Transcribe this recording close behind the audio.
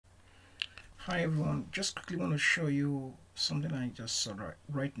Hi everyone, just quickly want to show you something I just saw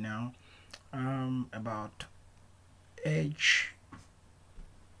right now about Edge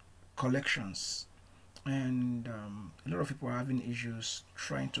collections, and a lot of people are having issues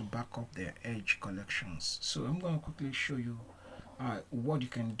trying to back up their Edge collections. So I'm going to quickly show you what you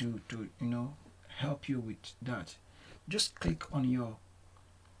can do to help you with that. Just click on your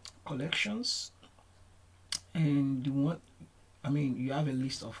collections, and you have a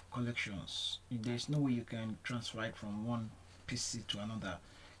list of collections. There's no way you can transfer it from one PC to another.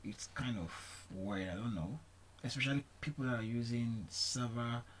 It's kind of weird. I don't know. Especially people that are using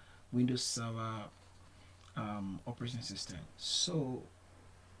Windows Server operating system. So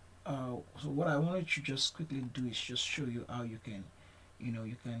what I wanted to just quickly do is just show you how you can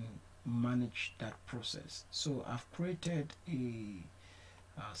manage that process. So I've created a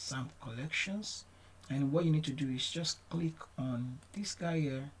SAM collections, and what you need to do is just click on this guy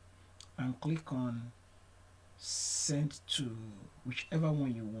here and click on send to whichever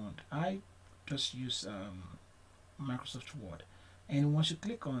one you want. I just use Microsoft Word, and once you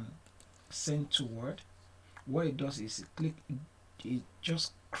click on send to Word, what it does is it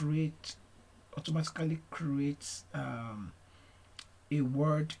just automatically creates a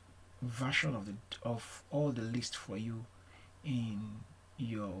Word version of all the list for you in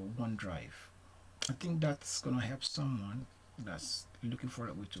your OneDrive. I think that's gonna help someone that's looking for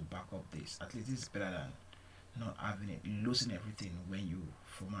a way to back up this. At least it's better than not having it, losing everything when you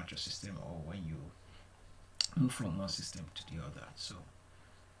format your system or when you move from one system to the other. So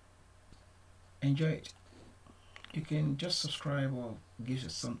enjoy it. You can just subscribe or give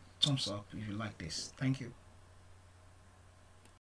us some thumbs up if you like this. Thank you.